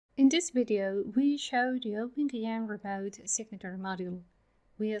In this video, we show the OpenKM Remote Signature Module.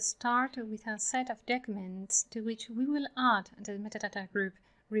 We start with a set of documents to which we will add the metadata group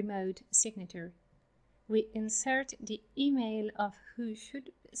Remote Signature. We insert the email of who should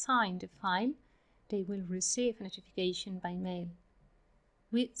sign the file. They will receive a notification by mail.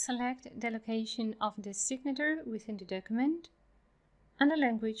 We select the location of the signature within the document, and the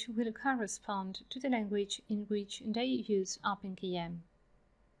language will correspond to the language in which they use OpenKM.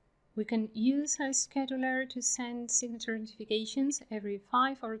 We can use a scheduler to send signature notifications every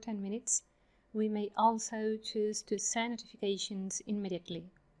 5 or 10 minutes. We may also choose to send notifications immediately.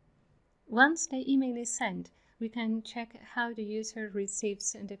 Once the email is sent, we can check how the user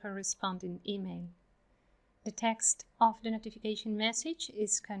receives the corresponding email. The text of the notification message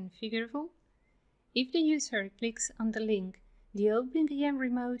is configurable. If the user clicks on the link, the OpenKM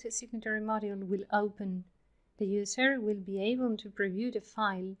Remote Signature Module will open. The user will be able to preview the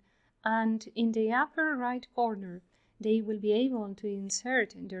file, and in the upper right corner, they will be able to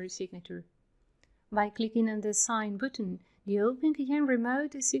insert their signature. By clicking on the Sign button, the OpenKM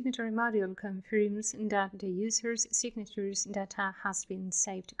Remote Signature Module confirms that the user's signature's data has been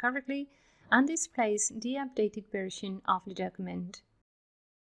saved correctly and displays the updated version of the document.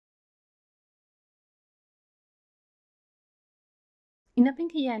 In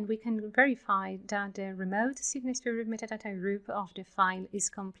OpenKM, we can verify that the remote signature metadata group of the file is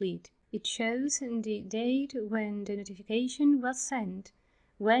complete. It shows the date when the notification was sent,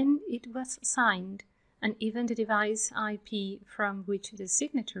 when it was signed, and even the device IP from which the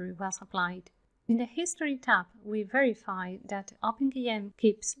signature was applied. In the History tab, we verify that OpenKM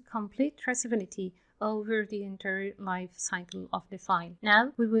keeps complete traceability over the entire life cycle of the file.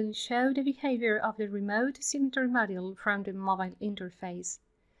 Now we will show the behavior of the remote signature module from the mobile interface.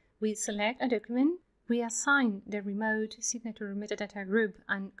 We select a document, we assign the remote signature metadata group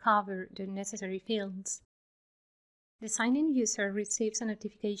and cover the necessary fields. The signing user receives a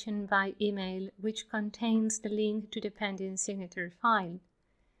notification by email which contains the link to the pending signature file.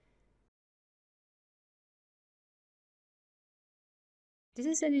 This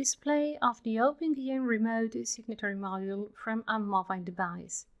is a display of the OpenKM Remote Signature Module from a mobile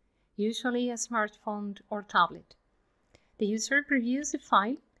device, usually a smartphone or tablet. The user previews the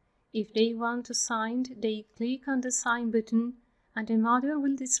file. If they want to sign, they click on the Sign button, and the module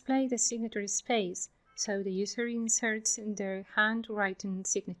will display the signature space, so the user inserts their handwritten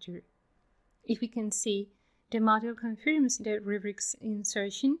signature. If we can see, the module confirms the rubric's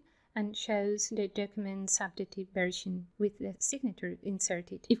insertion and shows the document's updated version with the signature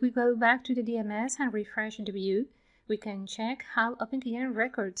inserted. If we go back to the DMS and refresh the view, we can check how OpenKM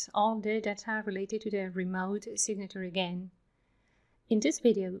records all the data related to the remote signature again. In this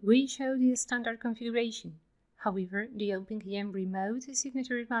video, we show the standard configuration. However, the OpenKM Remote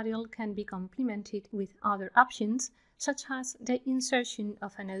Signature Module can be complemented with other options, such as the insertion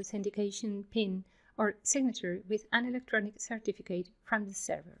of an authentication PIN or signature with an electronic certificate from the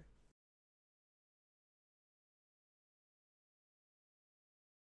server.